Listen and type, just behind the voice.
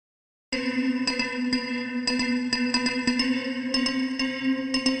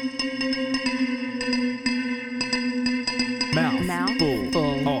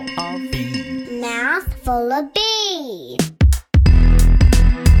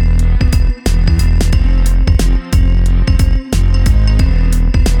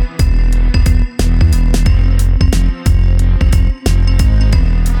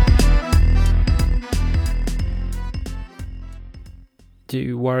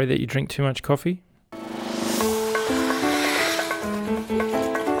worry that you drink too much coffee? I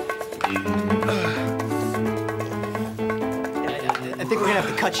think we're going to have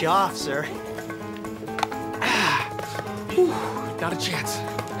to cut you off, sir. Not a chance.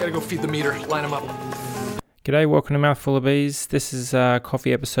 Gotta go feed the meter, line them up. G'day, welcome to Mouthful of Bees. This is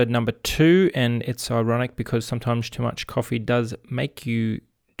coffee episode number 2, and it's ironic because sometimes too much coffee does make you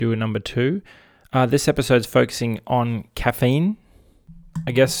do a number 2. This episode's focusing on caffeine.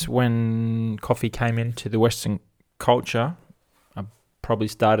 I guess when coffee came into the Western culture, I probably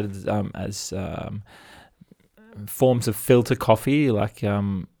started as forms of filter coffee, like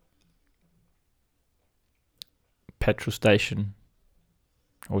petrol station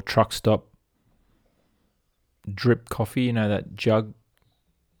or truck stop drip coffee, you know, that jug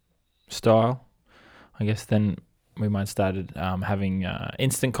style. I guess then we might have started having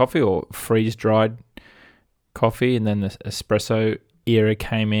instant coffee or freeze-dried coffee, and then the espresso era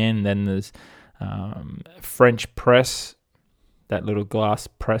came in. Then there's French press, that little glass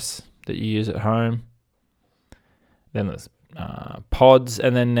press that you use at home. Then there's pods,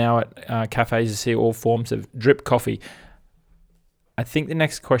 and then now at cafes you see all forms of drip coffee. I think the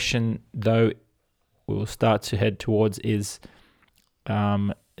next question, though, we'll start to head towards is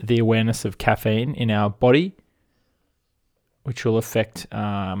the awareness of caffeine in our body, which will affect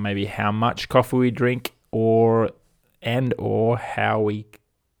maybe how much coffee we drink, or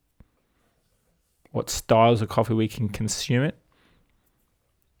what styles of coffee we can consume it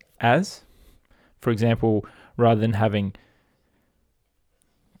as. For example, rather than having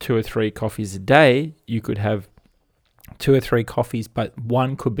 2 or 3 coffees a day, you could have 2 or 3 coffees, but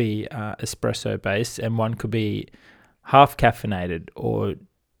one could be espresso based and one could be half caffeinated or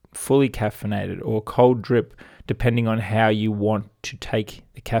fully caffeinated or cold drip, depending on how you want to take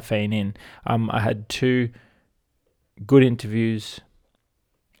the caffeine in. I had 2 good interviews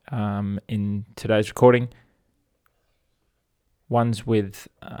in today's recording. One's with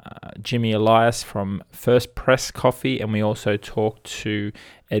Jimmy Elias from First Press Coffee, and we also talked to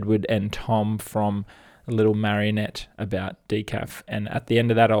Edward and Tom from Little Marionette about decaf. And at the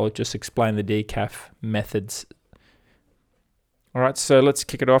end of that, I'll just explain the decaf methods. All right, so let's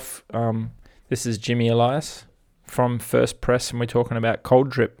kick it off. This is Jimmy Elias from First Press, and we're talking about cold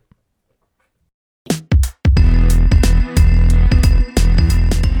drip.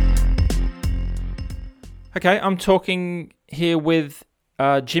 Okay, I'm talking here with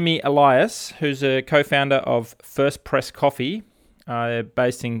Jimmy Elias, who's a co-founder of First Press Coffee,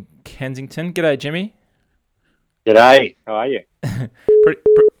 based in Kensington. G'day, Jimmy. G'day, how are you?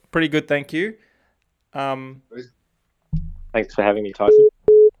 Pretty good, thank you. Thanks for having me, Tyson.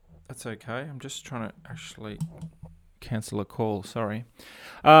 That's okay. I'm just trying to actually cancel a call. Sorry,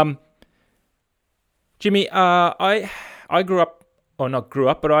 Jimmy. I grew up, or not grew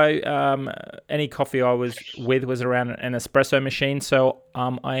up, but any coffee I was with was around an espresso machine. So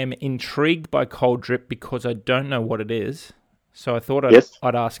I am intrigued by cold drip because I don't know what it is. So I thought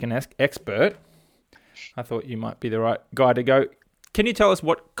I'd ask an expert. I thought you might be the right guy to go. Can you tell us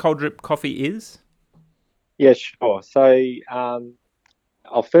what cold drip coffee is? Yeah, sure. So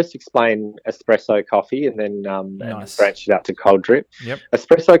I'll first explain espresso coffee and then Nice. branch it out to cold drip. Yep.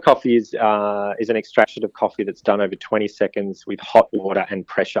 Espresso coffee is an extraction of coffee that's done over 20 seconds with hot water and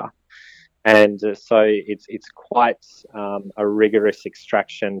pressure. And so it's quite a rigorous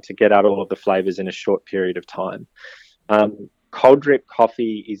extraction to get out all of the flavors in a short period of time. Cold drip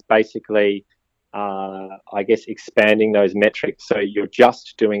coffee is basically expanding those metrics. So you're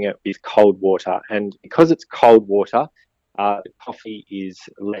just doing it with cold water. And because it's cold water, the coffee is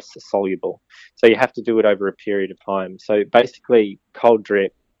less soluble. So you have to do it over a period of time. So basically, cold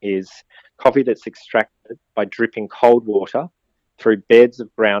drip is coffee that's extracted by dripping cold water through beds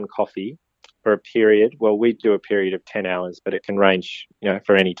of ground coffee for a period. Well, we do a period of 10 hours, but it can range,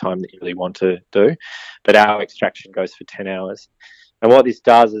 for any time that you really want to do. But our extraction goes for 10 hours. And what this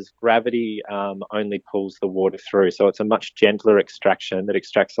does is gravity only pulls the water through. So it's a much gentler extraction that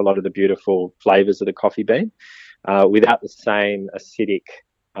extracts a lot of the beautiful flavors of the coffee bean without the same acidic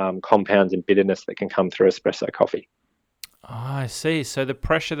compounds and bitterness that can come through espresso coffee. Oh, I see. So the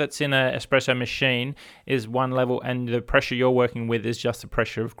pressure that's in an espresso machine is one level, and the pressure you're working with is just the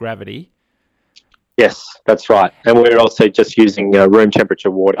pressure of gravity. Yes, that's right. And we're also just using room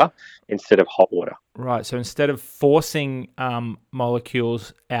temperature water instead of hot water. Right. So instead of forcing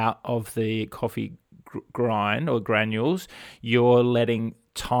molecules out of the coffee grind or granules, you're letting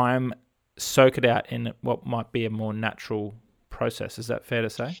time soak it out in what might be a more natural process. Is that fair to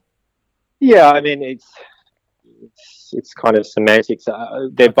say? Yeah, I mean, it's kind of semantics.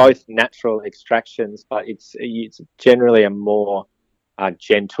 They're both natural extractions, but it's generally a more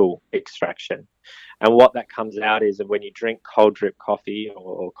gentle extraction. And what that comes out is that when you drink cold drip coffee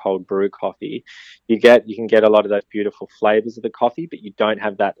or cold brew coffee, you can get a lot of those beautiful flavors of the coffee, but you don't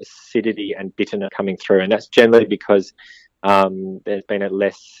have that acidity and bitterness coming through. And that's generally because there's been a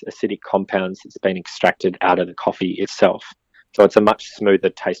less acidic compounds that's been extracted out of the coffee itself. So it's a much smoother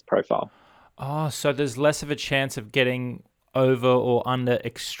taste profile. Oh, so there's less of a chance of getting over or under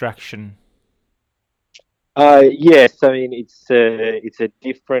extraction. Yes, I mean it's a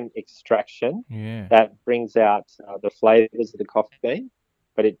different extraction Yeah. that brings out the flavors of the coffee bean,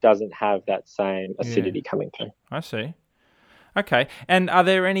 but it doesn't have that same Yeah. acidity coming through. I see. Okay. And are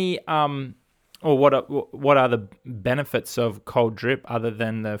there any or what are the benefits of cold drip other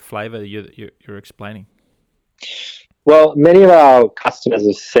than the flavor you're explaining? Well, many of our customers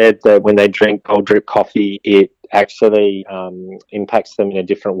have said that when they drink cold drip coffee, it actually impacts them in a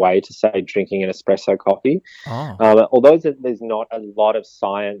different way to, say, drinking an espresso coffee. Oh. Although there's not a lot of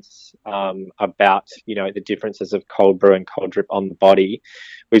science about the differences of cold brew and cold drip on the body,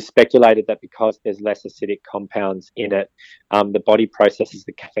 we've speculated that because there's less acidic compounds in it, the body processes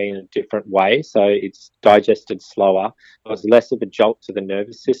the caffeine in a different way, so it's digested slower. There's less of a jolt to the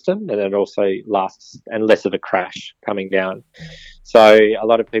nervous system, and it also lasts and less of a crash coming down. So a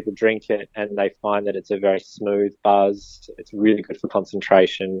lot of people drink it and they find that it's a very smooth buzz. It's really good for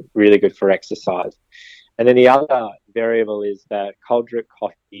concentration, really good for exercise. And then the other variable is that cold drip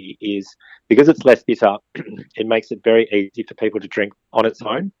coffee is, because it's less bitter, it makes it very easy for people to drink on its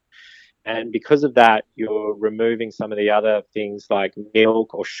own. And because of that, you're removing some of the other things like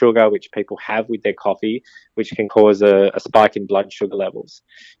milk or sugar, which people have with their coffee, which can cause a spike in blood sugar levels.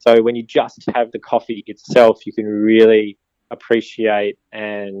 So when you just have the coffee itself, you can really appreciate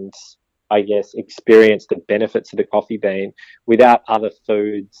and, I guess, experience the benefits of the coffee bean without other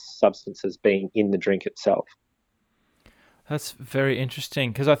foods, substances being in the drink itself. That's very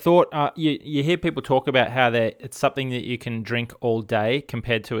interesting because I thought you hear people talk about how it's something that you can drink all day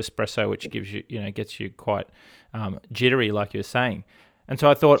compared to espresso, which gives you gets you quite jittery, like you were saying. And so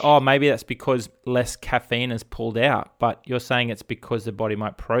I thought, oh, maybe that's because less caffeine is pulled out. But you're saying it's because the body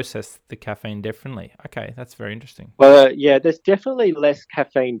might process the caffeine differently. Okay, that's very interesting. Well, yeah, there's definitely less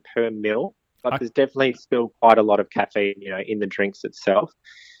caffeine per mil, but there's definitely still quite a lot of caffeine, in the drinks itself.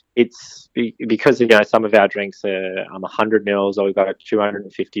 It's because some of our drinks are 100 mils, or we've got a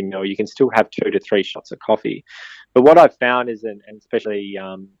 250 mil. You can still have 2 to 3 shots of coffee. But what I've found is, and especially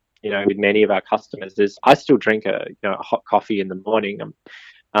with many of our customers, is I still drink a hot coffee in the morning.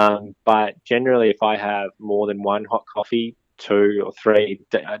 But generally, if I have more than one hot coffee, 2 or 3,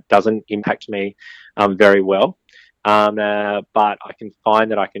 doesn't impact me very well. But I can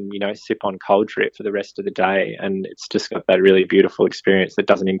find that I can, sip on cold drip for the rest of the day, and it's just got that really beautiful experience that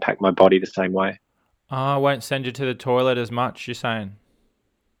doesn't impact my body the same way. Oh, I won't send you to the toilet as much, you're saying?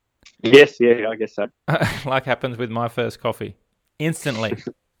 Yes, yeah, I guess so. Like happens with my first coffee. Instantly.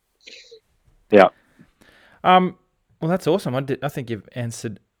 Yeah. Well, that's awesome. I think you've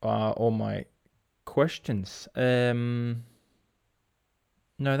answered all my questions. No,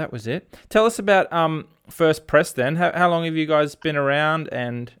 that was it. Tell us about First Press then. How long have you guys been around,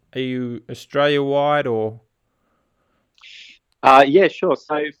 and are you Australia-wide or? Yeah, sure.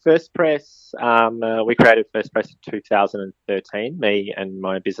 So First Press, we created First Press in 2013, me and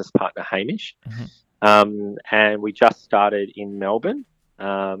my business partner Hamish. Mm-hmm. And we just started in Melbourne.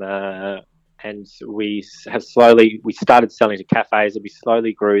 And we started selling to cafes, and we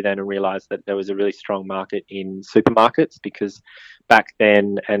slowly grew then and realized that there was a really strong market in supermarkets, because back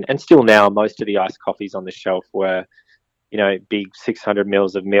then and still now, most of the iced coffees on the shelf were, big 600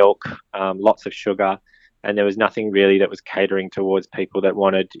 mils of milk, lots of sugar, and there was nothing really that was catering towards people that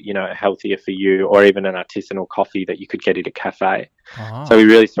wanted, healthier for you, or even an artisanal coffee that you could get at a cafe. Uh-huh. So we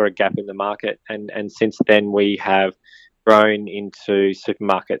really saw a gap in the market, and since then we have grown into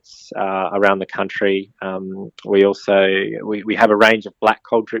supermarkets around the country. We also we have a range of black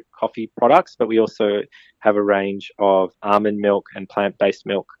cold drip coffee products, but we also have a range of almond milk and plant-based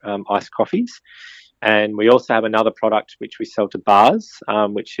milk iced coffees. And we also have another product which we sell to bars,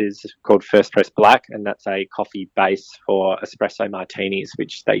 which is called First Press Black, and that's a coffee base for espresso martinis,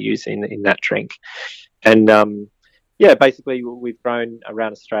 which they use in that drink. And basically we've grown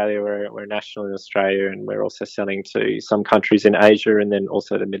around Australia. We're national in Australia, and we're also selling to some countries in Asia and then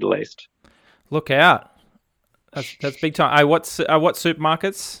also the Middle East. Look out. That's big time. What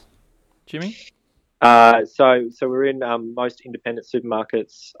supermarkets, Jimmy? So we're in most independent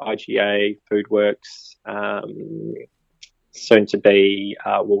supermarkets, IGA, Foodworks, soon to be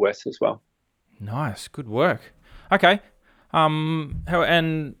Woolworths as well. Nice. Good work. Okay.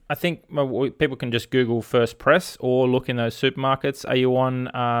 And I think people can just Google First Press or look in those supermarkets. Are you on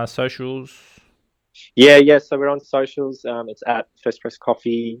socials? Yeah. So we're on socials. It's at First Press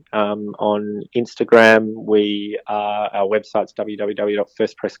Coffee. On Instagram, our website's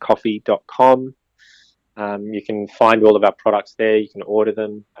www.firstpresscoffee.com. You can find all of our products there. You can order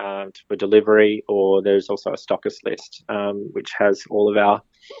them for delivery, or there's also a stockist list, which has all of our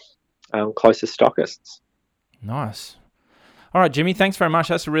closest stockists. Nice. All right, Jimmy, thanks very much.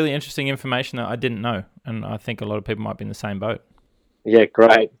 That's really interesting information that I didn't know, and I think a lot of people might be in the same boat. Yeah,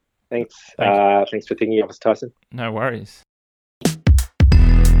 great. Thanks. Thanks for thinking of us, Tyson. No worries.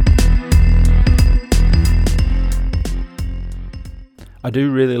 I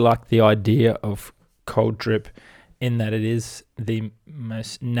do really like the idea of cold drip in that it is the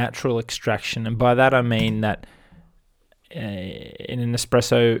most natural extraction. And by that I mean that in an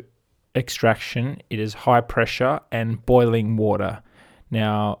espresso extraction, it is high pressure and boiling water.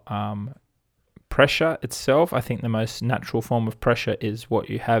 Now, pressure itself, I think the most natural form of pressure is what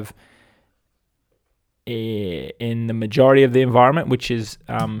you have in the majority of the environment, which is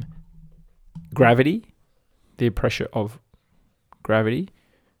gravity, the pressure of gravity,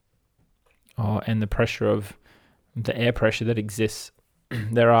 and the pressure of the air pressure that exists.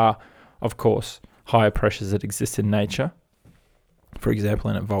 There are, of course, higher pressures that exist in nature. For example,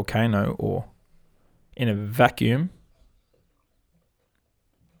 in a volcano or in a vacuum.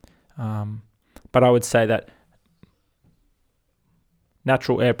 But I would say that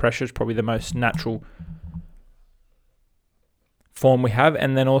natural air pressure is probably the most natural form we have.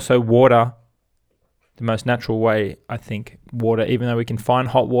 And then also water, the most natural way, I think, water, even though we can find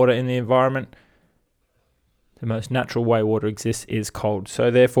hot water in the environment, the most natural way water exists is cold.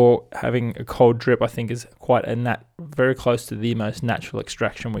 So therefore, having a cold drip, I think, is quite very close to the most natural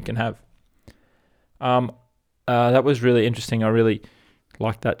extraction we can have. That was really interesting. I really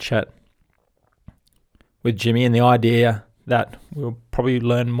liked that chat with Jimmy, and the idea that we'll probably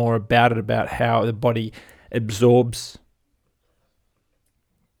learn more about how the body absorbs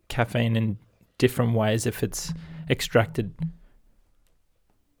caffeine in different ways if it's extracted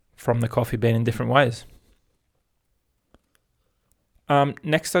from the coffee bean in different ways.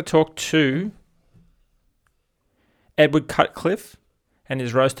 Next, I talked to Edward Cutcliffe and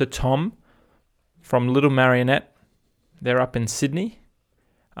his roaster Tom from Little Marionette. They're up in Sydney.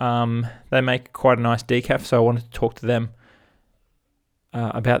 They make quite a nice decaf, so I wanted to talk to them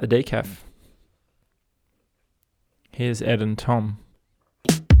about the decaf. Here's Ed and Tom.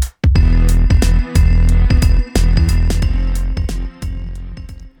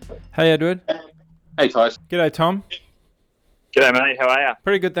 Hey, Edward. Hey, Tyson. G'day, Tom. G'day, mate. How are you?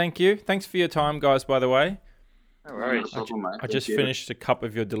 Pretty good, thank you. Thanks for your time, guys, by the way. No worries. I just finished a cup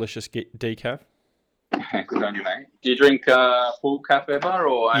of your delicious decaf. Good on you, mate. Do you drink full calf ever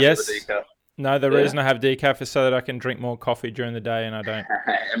or only Yes. the decaf? No, the reason I have decaf is so that I can drink more coffee during the day, and I don't.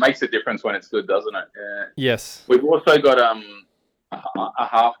 It makes a difference when it's good, doesn't it? Yes. We've also got a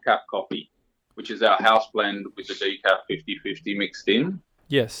half calf coffee, which is our house blend with the decaf 50-50 mixed in,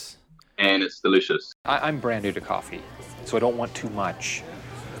 Yes. and it's delicious. I'm brand new to coffee, so I don't want too much.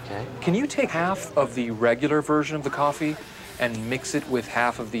 Okay. Can you take half of the regular version of the coffee and mix it with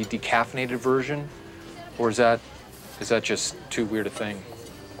half of the decaffeinated version? Or is that just too weird a thing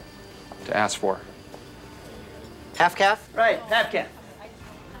to ask for? Half calf? Right, half calf.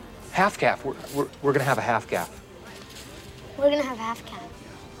 Half calf. We're gonna have a half calf. We're gonna have half calf.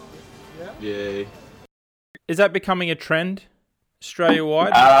 Yeah. Is that becoming a trend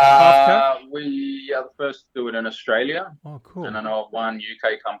Australia-wide? Half calf? We are the first to do it in Australia. Oh, cool. And I know of one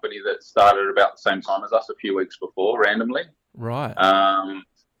UK company that started about the same time as us a few weeks before, randomly. Right.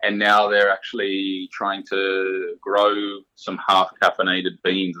 And now they're actually trying to grow some half caffeinated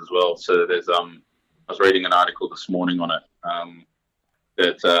beans as well. So there's I was reading an article this morning on it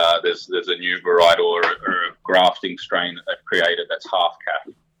that there's a new varietal or a grafting strain that they've created that's half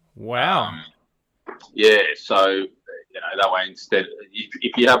calf. Wow. So that way instead,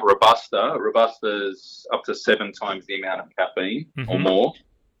 if you have Robusta's up to 7 times the amount of caffeine or more,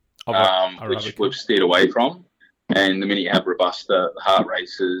 which we've steered away from. And the minute you have Robusta, the heart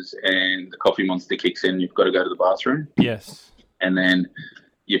races and the coffee monster kicks in, you've got to go to the bathroom. Yes. And then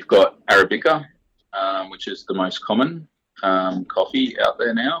you've got Arabica, which is the most common coffee out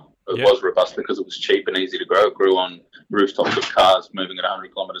there now. It was Robusta because it was cheap and easy to grow. It grew on rooftops of cars moving at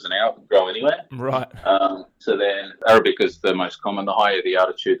 100 kilometres an hour. It could grow anywhere. Right. So then Arabica is the most common. The higher the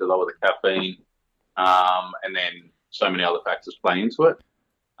altitude, the lower the caffeine. And then so many other factors play into it.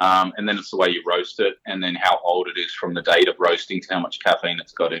 And then it's the way you roast it, and then how old it is from the date of roasting to how much caffeine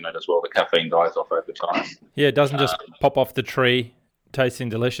it's got in it as well. The caffeine dies off over time. Yeah, it doesn't just pop off the tree tasting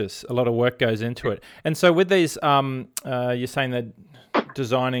delicious. A lot of work goes into it. And so with these, you're saying that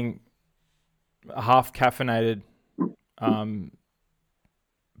designing half caffeinated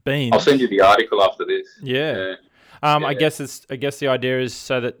beans. I'll send you the article after this. Yeah. I guess the idea is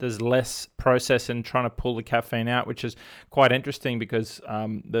so that there's less process in trying to pull the caffeine out, which is quite interesting because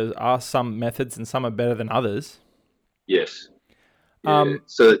there are some methods and some are better than others. Yes. Yeah.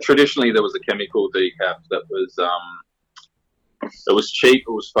 So traditionally there was a chemical decaf that was it was cheap,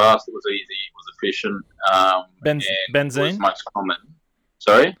 it was fast, it was easy, it was efficient. Benzene? It was much common.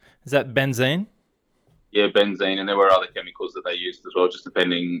 Sorry? Is that benzene? Yeah, benzene, and there were other chemicals that they used as well, just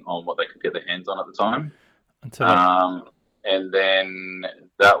depending on what they could get their hands on at the time. And then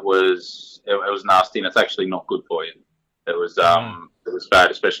it was nasty, and it's actually not good for you. It was bad,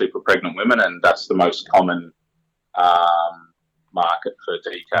 especially for pregnant women, and that's the most common market for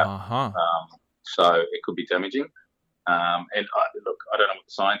decaf. So it could be damaging. And look, I don't know what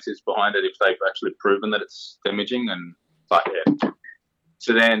the science is behind it, if they've actually proven that it's damaging, and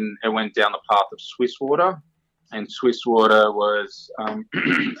so then it went down the path of Swiss water, and Swiss water was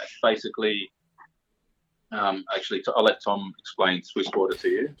basically. Actually, I'll let Tom explain Swiss water to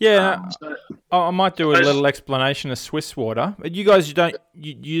you. Yeah, I might do a little explanation of Swiss water. You guys, you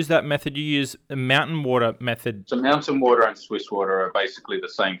use that method. You use the mountain water method. So mountain water and Swiss water are basically the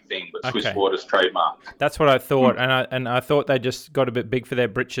same thing, but Swiss water's trademarked. That's what I thought, and I thought they just got a bit big for their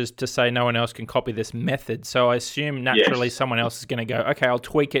britches to say no one else can copy this method. So I assume naturally someone else is going to go, okay, I'll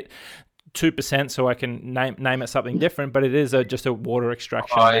tweak it 2% so I can name it something different, but it is just a water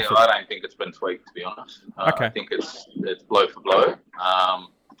extraction method. I don't think it's been tweaked, to be honest. I think it's blow for blow.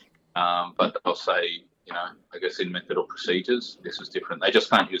 But they'll say, I guess in method or procedures, this is different. They just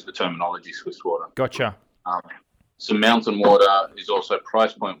can't use the terminology Swiss water. Gotcha. So mountain water is also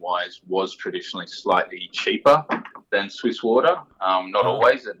price point wise was traditionally slightly cheaper than Swiss water. Not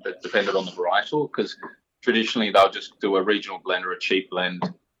always. It depended on the varietal, because traditionally they'll just do a regional blend or a cheap blend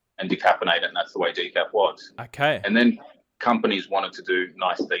and decaffeinate it, and that's the way decaf was. Okay. And then companies wanted to do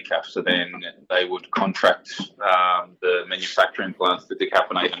nice decaf, so then they would contract the manufacturing plants to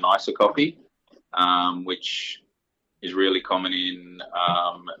decaffeinate a nicer coffee, which is really common in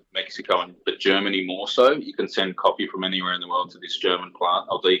Mexico, but Germany more so. You can send coffee from anywhere in the world to this German plant.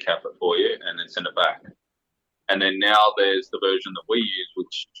 I'll decaf it for you and then send it back. And then now there's the version that we use,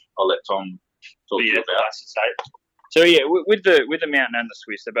 which I'll let Tom talk to you about. So yeah, with the mountain and the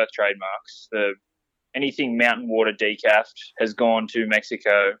Swiss, they're both trademarks. Anything mountain water decaf has gone to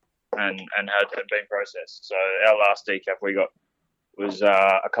Mexico and had been processed. So our last decaf we got was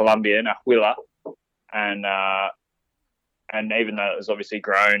a Colombian, a Huila, and even though it was obviously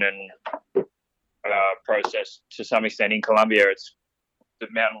grown and processed to some extent in Colombia, it's the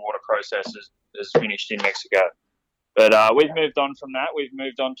mountain water process is finished in Mexico. But we've moved on from that. We've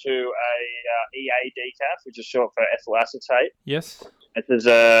moved on to a EA decaf, which is short for ethyl acetate. Yes. It is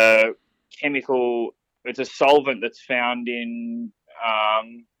a chemical. It's a solvent that's found in.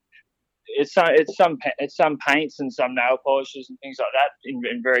 It's some paints and some nail polishes and things like that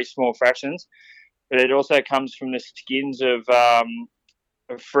in very small fractions. But it also comes from the skins of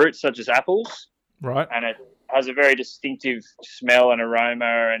fruits such as apples. Right. And it has a very distinctive smell and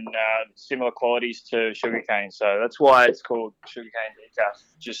aroma and similar qualities to sugarcane. So that's why it's called sugarcane decaf.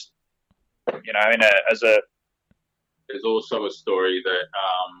 Just, There's also a story that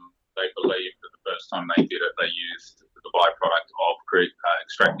they believe that the first time they did it, they used the byproduct of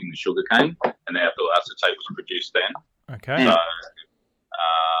extracting the sugarcane, and the ethyl acetate was produced then. Okay.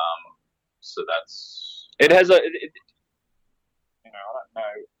 So that's... It has I don't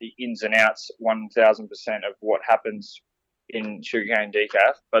know the ins and outs 1,000% of what happens in sugarcane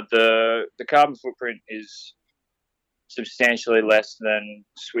decaf, but the carbon footprint is substantially less than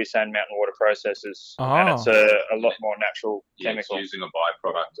Swiss and mountain water processes, and it's a lot more natural chemical. It's using a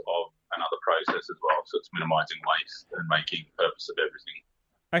byproduct of another process as well, so it's minimising waste and making purpose of everything.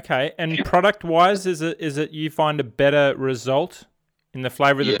 Okay, and product-wise, is it you find a better result in the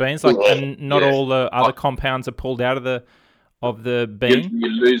flavour of the beans, and not all the other compounds are pulled out of the bean?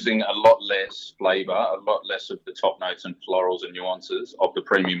 You're losing a lot less flavour, a lot less of the top notes and florals and nuances of the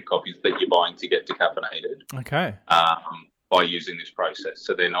premium coffees that you're buying to get decaffeinated. Okay. By using this process.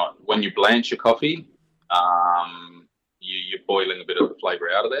 So they're not, when you blanch your coffee, you're boiling a bit of the flavour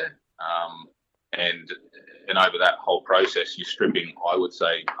out of there. And over that whole process, you're stripping, I would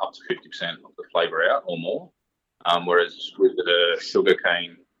say, up to 50% of the flavour out or more. Whereas with the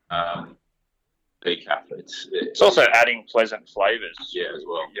sugarcane decaf. It's also adding pleasant flavors. Yeah, as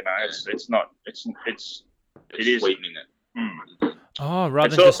well. You know, it's not. It is sweetening it. Mm. Oh, rather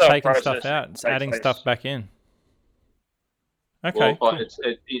It's than just also a taking stuff process out, that it's takes adding place. stuff back in. Okay. Well, but cool. it's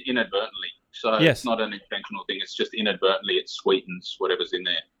inadvertently. So Yes. it's not an intentional thing. It's just inadvertently it sweetens whatever's in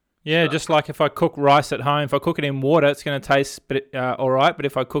there. Yeah, So- just like if I cook rice at home, if I cook it in water, it's going to taste all right. But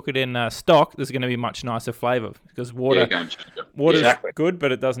if I cook it in stock, there's going to be much nicer flavour because water's Exactly. good,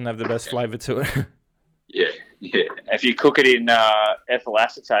 but it doesn't have the best flavour to it. Yeah. If you cook it in ethyl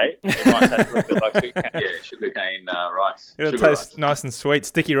acetate, it might taste a little bit like sugarcane. Yeah, sugarcane rice. It'll Sugar taste rice. nice and sweet.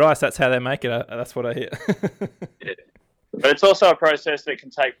 Sticky rice, that's how they make it. That's what I hear. Yeah. But it's also a process that can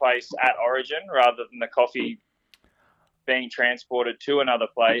take place at origin rather than the coffee being transported to another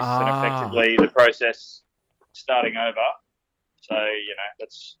place and effectively the process starting over. So,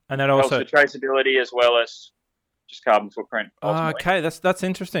 that's And that helps also with traceability as well as just carbon footprint. Ultimately. okay, that's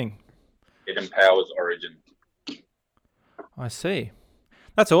interesting. It empowers origin. I see.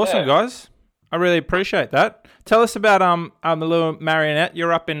 That's awesome, guys. I really appreciate that. Tell us about the little marionette.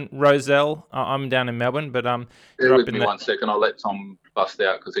 You're up in Roselle. I'm down in Melbourne, but Bear you're with up in me 1 second. I'll let Tom bust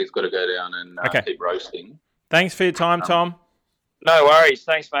out because he's got to go down and keep roasting. Thanks for your time, Tom. No worries.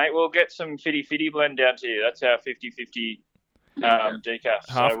 Thanks, mate. We'll get some fitty blend down to you. That's our 50-50 decaf.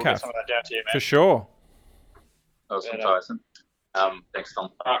 So Half we'll calf. get some of that down to you, For man. sure. Awesome, Tyson. Thanks, Tom.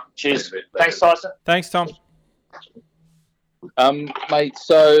 Cheers. Thanks, Tyson. Thanks, Tom. Mate,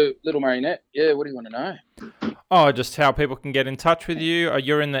 so Little Marionette, what do you want to know? Oh, just how people can get in touch with you.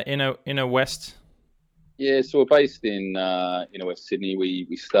 You're in the inner west. Yeah, so we're based in West Sydney.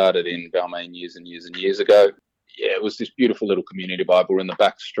 We started in Balmain years and years ago. Yeah, it was this beautiful little community vibe. We're in the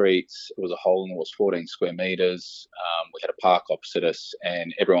back streets. It was a hole in the wall, 14 square meters. We had a park opposite us,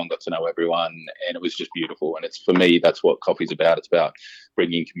 and everyone got to know everyone, and it was just beautiful. And for me, that's what coffee's about. It's about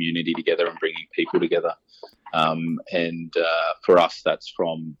bringing community together and bringing people together. For us, that's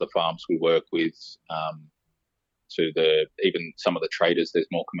from the farms we work with to even some of the traders. There's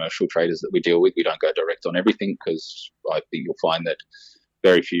more commercial traders that we deal with. We don't go direct on everything because I think you'll find that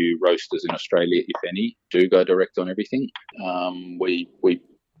very few roasters in Australia, if any, do go direct on everything. We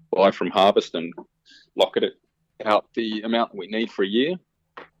buy from harvest and lock it out the amount that we need for a year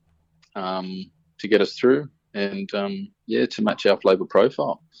to get us through and to match our flavour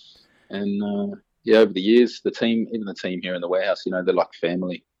profile. And over the years, the team here in the warehouse, they're like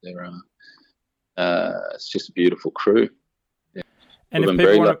family. They're it's just a beautiful crew. Yeah. And We've if been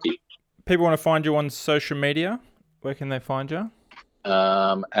very lucky. people want to find you on social media, where can they find you?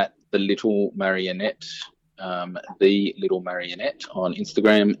 At The Little Marionette, The Little Marionette on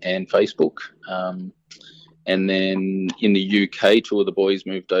Instagram and Facebook. And then in the UK, two of the boys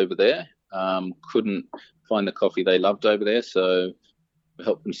moved over there. Couldn't find the coffee they loved over there, so we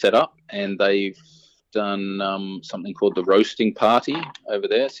helped them set up. And they've done something called the Roasting Party over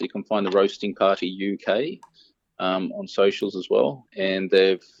there. So you can find the Roasting Party UK on socials as well. And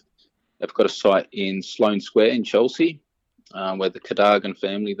they've got a site in Sloane Square in Chelsea. Where the Cadogan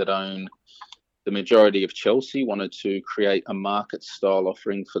family that own the majority of Chelsea wanted to create a market-style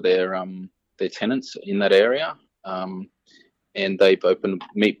offering for their tenants in that area. And they've opened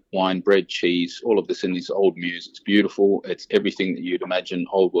meat, wine, bread, cheese, all of this in this old muse. It's beautiful. It's everything that you'd imagine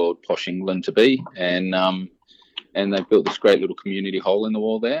old world posh England to be. And they've built this great little community hole in the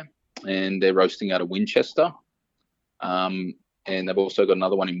wall there. And they're roasting out of Winchester. And they've also got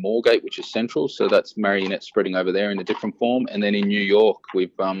another one in Moorgate, which is central. So that's Marionette spreading over there in a different form. And then in New York,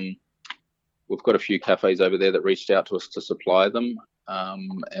 we've got a few cafes over there that reached out to us to supply them.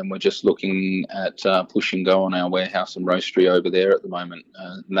 And we're just looking at push and go on our warehouse and roastery over there at the moment.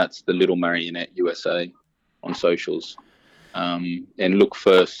 And that's the Little Marionette USA on socials. And look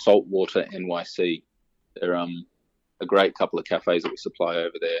for Saltwater NYC. They're a great couple of cafes that we supply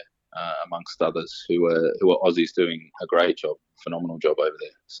over there. Amongst others who are Aussies doing a great job, phenomenal job over there.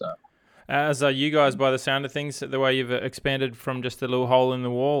 So, as are you guys, by the sound of things, the way you've expanded from just a little hole in the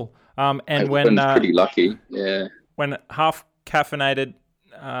wall. And we've when been pretty lucky, yeah. When half caffeinated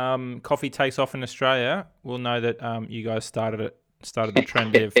coffee takes off in Australia, we'll know that you guys started the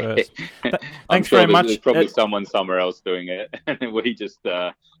trend here first. Thanks very much. There's probably someone somewhere else doing it, and we just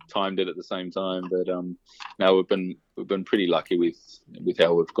timed it at the same time. But no, we've been pretty lucky with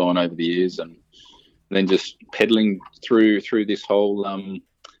how we've gone over the years, and then just pedaling through this whole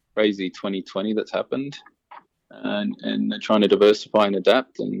crazy 2020 that's happened, and trying to diversify and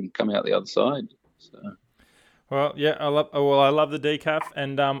adapt and come out the other side. So. Well, yeah, I love the decaf,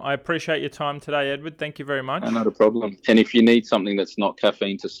 and I appreciate your time today, Edward. Thank you very much. No, not a problem. And if you need something that's not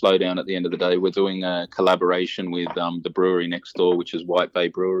caffeine to slow down at the end of the day, we're doing a collaboration with the brewery next door, which is White Bay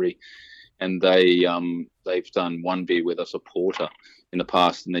Brewery, and they've done one beer with us, a porter, in the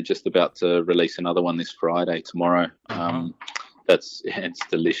past, and they're just about to release another one this Friday, tomorrow. It's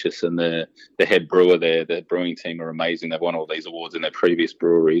delicious, and the head brewer there, the brewing team are amazing. They've won all these awards in their previous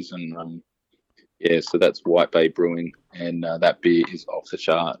breweries, and so that's White Bay Brewing, and that beer is off the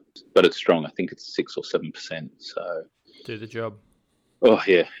chart, but it's strong. I think it's 6 or 7%. So do the job. Oh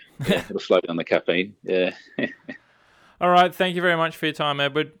yeah, it'll slow down the caffeine. Yeah. All right, thank you very much for your time,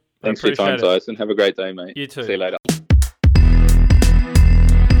 Edward. Thanks for your time, Tyson. Have a great day, mate. You too. See you later.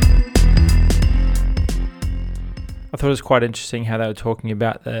 I thought it was quite interesting how they were talking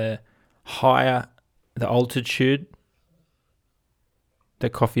about the higher the altitude the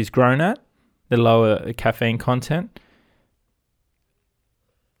coffee's grown at, the lower the caffeine content,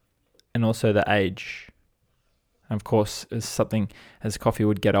 and also the age. And of course, as coffee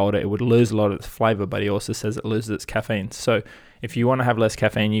would get older, it would lose a lot of its flavour, but he also says it loses its caffeine. So if you want to have less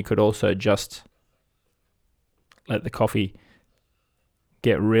caffeine, you could also just let the coffee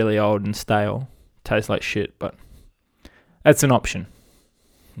get really old and stale, taste like shit, but that's an option,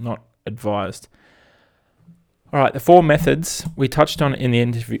 not advised. All right, the 4 methods, we touched on it in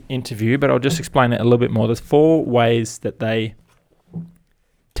the interview, but I'll just explain it a little bit more. There's 4 ways that they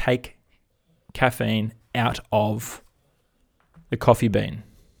take caffeine out of the coffee bean.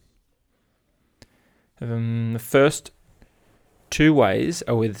 The first 2 ways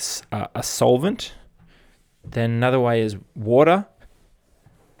are with a solvent. Then another way is water,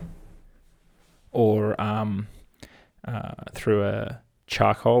 or through a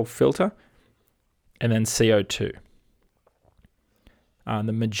charcoal filter, and then CO2.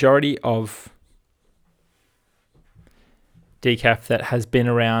 The majority of decaf that has been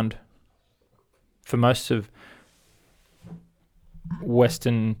around for most of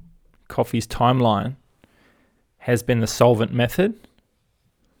Western coffee's timeline has been the solvent method.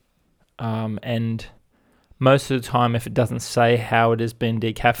 And most of the time, if it doesn't say how it has been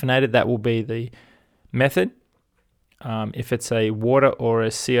decaffeinated, that will be the method. If it's a water or a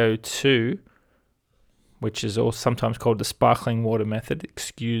CO2, which is also sometimes called the sparkling water method,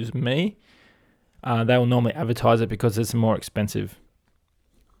 excuse me, they will normally advertise it because it's a more expensive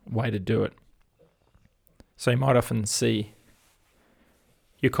way to do it. So you might often see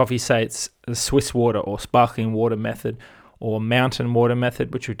your coffee say it's the Swiss water or sparkling water method or mountain water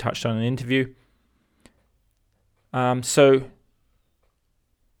method, which we touched on in the interview. So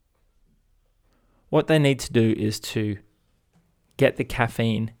what they need to do is to get the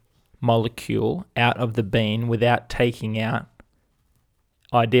caffeine molecule out of the bean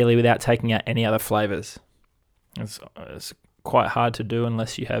ideally without taking out any other flavors. It's quite hard to do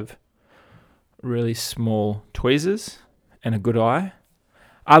unless you have really small tweezers and a good eye.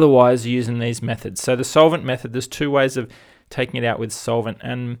 Otherwise, using these methods. So the solvent method, there's 2 ways of taking it out with solvent,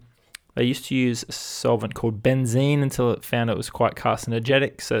 and they used to use a solvent called benzene until it found it was quite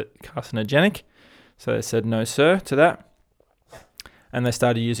carcinogenic. So they said no, sir, to that. And they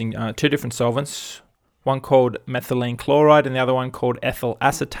started using 2 different solvents, one called methylene chloride and the other one called ethyl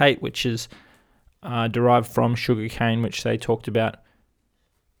acetate, which is derived from sugarcane, which they talked about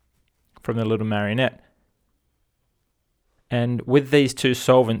from the Little Marionette. And with these 2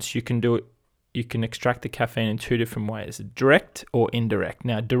 solvents, you can extract the caffeine in 2 different ways, direct or indirect.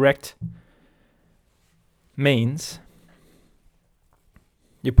 Now, direct means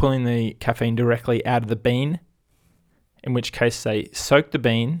you're pulling the caffeine directly out of the bean, in which case they soak the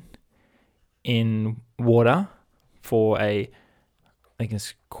bean in water for I think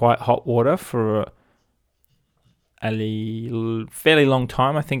it's quite hot water for a fairly long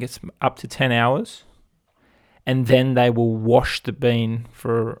time. I think it's up to 10 hours. And then they will wash the bean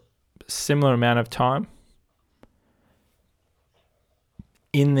for a similar amount of time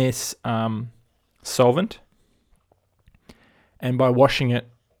in this solvent. And by washing it,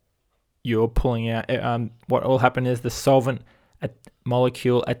 you're pulling out. What will happen is the solvent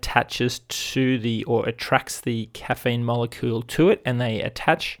molecule attaches to or attracts the caffeine molecule to it, and they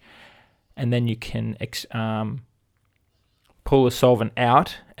attach. And then you can pull the solvent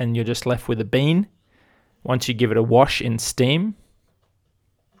out, and you're just left with a bean. Once you give it a wash in steam,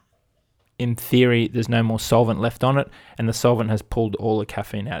 in theory, there's no more solvent left on it, and the solvent has pulled all the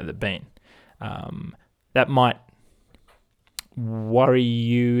caffeine out of the bean. That might worry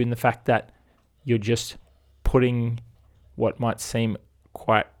you in the fact that you're just putting what might seem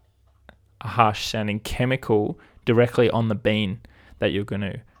quite a harsh-sounding chemical directly on the bean that you're going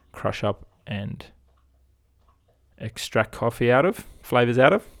to crush up and extract flavors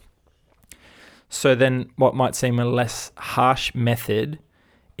out of. So then what might seem a less harsh method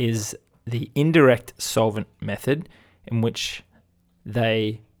is the indirect solvent method, in which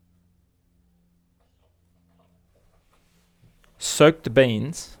they soak the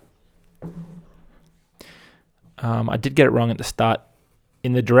beans. I did get it wrong at the start.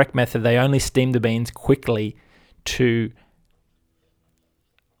 In the direct method, they only steam the beans quickly to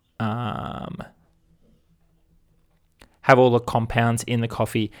have all the compounds in the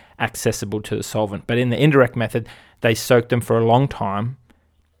coffee accessible to the solvent. But in the indirect method, they soak them for a long time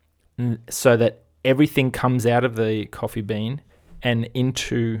so that everything comes out of the coffee bean and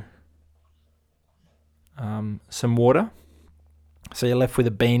into some water. So you're left with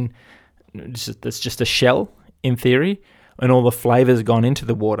a bean that's just a shell, in theory, and all the flavors gone into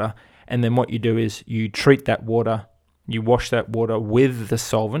the water. And then what you do is you treat that water, you wash that water with the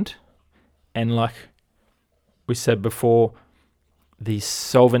solvent, and like we said before, the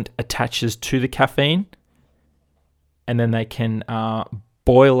solvent attaches to the caffeine, and then they can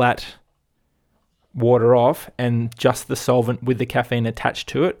boil that water off, and just the solvent with the caffeine attached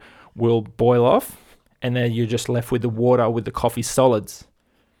to it will boil off, and then you're just left with the water with the coffee solids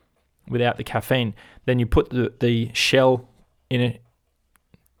without the caffeine. Then you put the shell in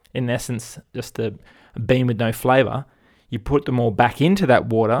essence, just a bean with no flavor. You put them all back into that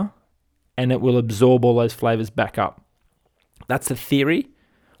water, and it will absorb all those flavors back up. That's the theory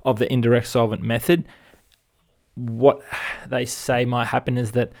of the indirect solvent method. What they say might happen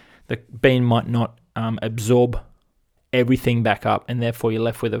is that the bean might not absorb everything back up, and therefore you're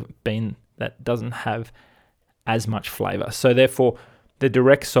left with a bean that doesn't have as much flavor. So therefore, the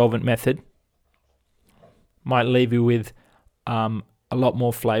direct solvent method might leave you with a lot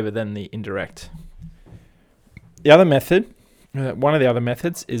more flavor than the indirect. The other method, one of the other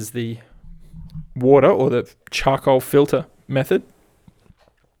methods, is the water or the charcoal filter method.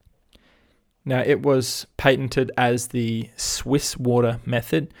 Now, it was patented as the Swiss water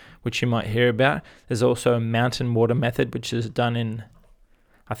method, which you might hear about. There's also a mountain water method, which is done in,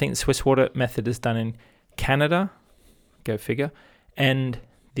 I think the Swiss water method is done in Canada, go figure, and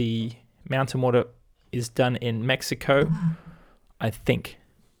the mountain water is done in Mexico, I think.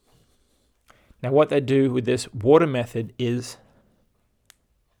 Now, what they do with this water method is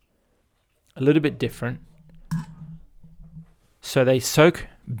a little bit different. So they soak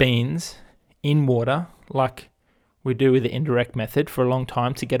beans in water like we do with the indirect method for a long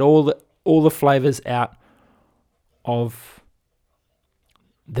time to get all the flavors out of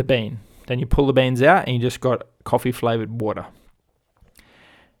the bean. Then you pull the beans out and you just got coffee flavored water.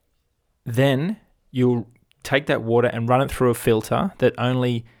 Then you'll take that water and run it through a filter that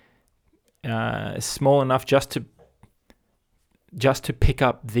only is small enough just to pick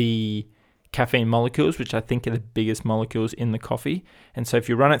up the caffeine molecules, which I think are the biggest molecules in the coffee. And so if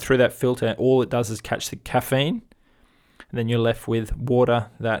you run it through that filter, all it does is catch the caffeine, and then you're left with water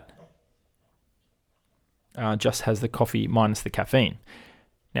that just has the coffee minus the caffeine.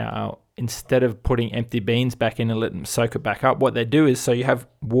 Now, instead of putting empty beans back in and let them soak it back up, what they do is, so you have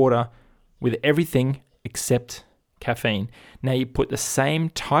water with everything except caffeine. Now you put the same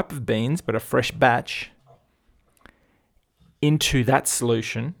type of beans, but a fresh batch, into that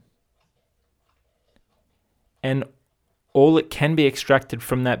solution, and all that can be extracted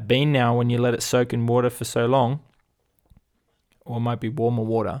from that bean now when you let it soak in water for so long, or it might be warmer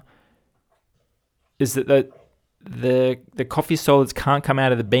water, is that the coffee solids can't come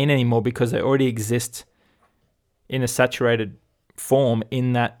out of the bean anymore because they already exist in a saturated form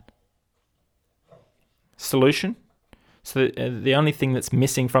in that solution. So the only thing that's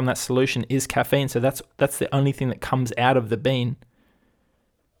missing from that solution is caffeine. So that's the only thing that comes out of the bean,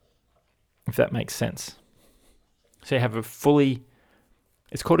 if that makes sense. So you have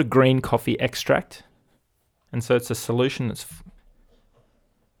it's called a green coffee extract. And so it's a solution that's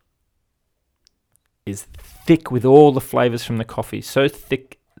is thick with all the flavors from the coffee. So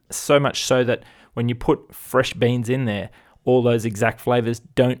thick, so much so that when you put fresh beans in there, all those exact flavors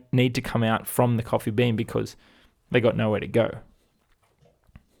don't need to come out from the coffee bean because they got nowhere to go.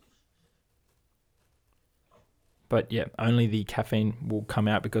 But yeah, only the caffeine will come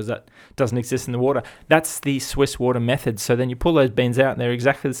out because that doesn't exist in the water. That's the Swiss water method. So then you pull those beans out and they're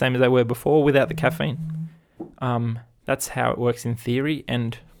exactly the same as they were before without the caffeine. That's how it works in theory,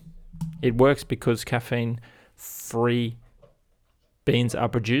 and it works because caffeine-free beans are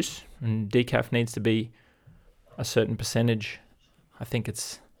produced, and decaf needs to be a certain percentage. I think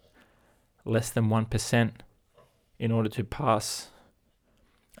it's less than 1% in order to pass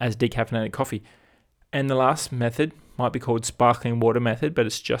as decaffeinated coffee. And the last method might be called sparkling water method, but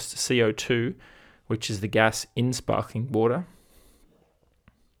it's just CO2, which is the gas in sparkling water.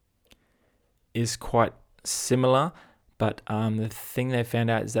 Is quite similar, but the thing they found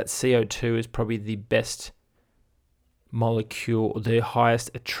out is that CO2 is probably the best molecule, the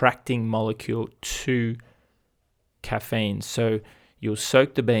highest attracting molecule to caffeine. So you'll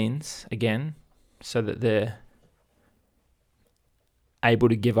soak the beans again so that they're able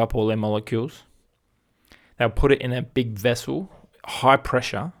to give up all their molecules. They'll put it in a big vessel, high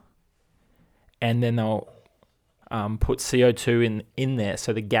pressure, and then they'll put CO2 in there.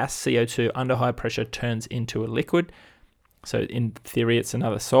 So the gas CO2 under high pressure turns into a liquid. So in theory, it's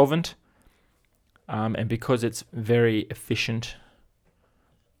another solvent. And because it's very efficient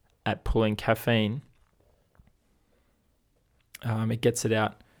at pulling caffeine, it gets it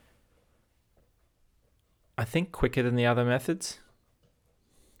out, I think, quicker than the other methods.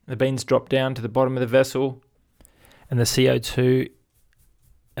 The beans drop down to the bottom of the vessel, and the CO2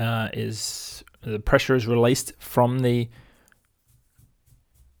 the pressure is released from the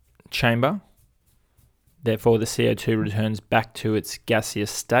chamber. Therefore, the CO2 returns back to its gaseous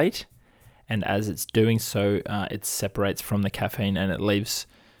state, and as it's doing so, it separates from the caffeine and it leaves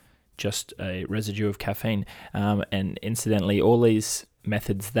just a residue of caffeine. And incidentally, all these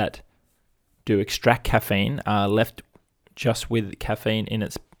methods that do extract caffeine are left just with caffeine in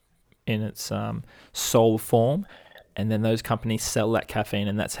its sole form, and then those companies sell that caffeine,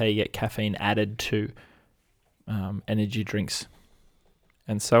 and that's how you get caffeine added to energy drinks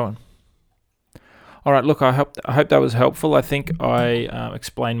and so on. All right, look, I hope that was helpful. I think I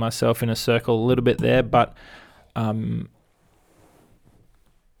explained myself in a circle a little bit there, but you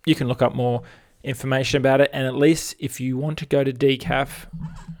can look up more information about it, and at least if you want to go to decaf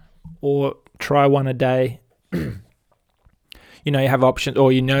or try one a day, you have options,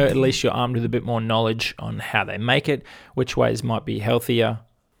 or at least you're armed with a bit more knowledge on how they make it, which ways might be healthier,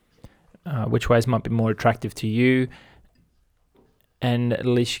 which ways might be more attractive to you, and at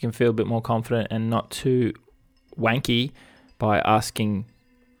least you can feel a bit more confident and not too wanky by asking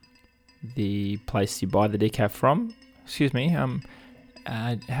the place you buy the decaf from, excuse me,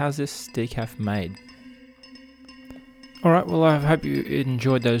 how's this decaf made? All right, well, I hope you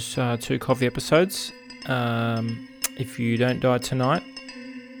enjoyed those 2 coffee episodes. If you don't die tonight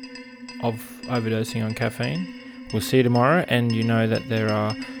of overdosing on caffeine, we'll see you tomorrow, and you know that there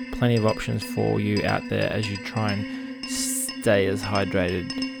are plenty of options for you out there as you try and stay as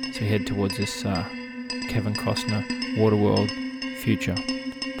hydrated as we head towards this Kevin Costner Waterworld future,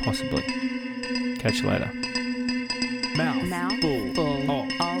 possibly. Catch you later. Mouth full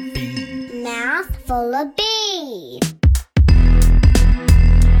of bees. Mouth full of bees.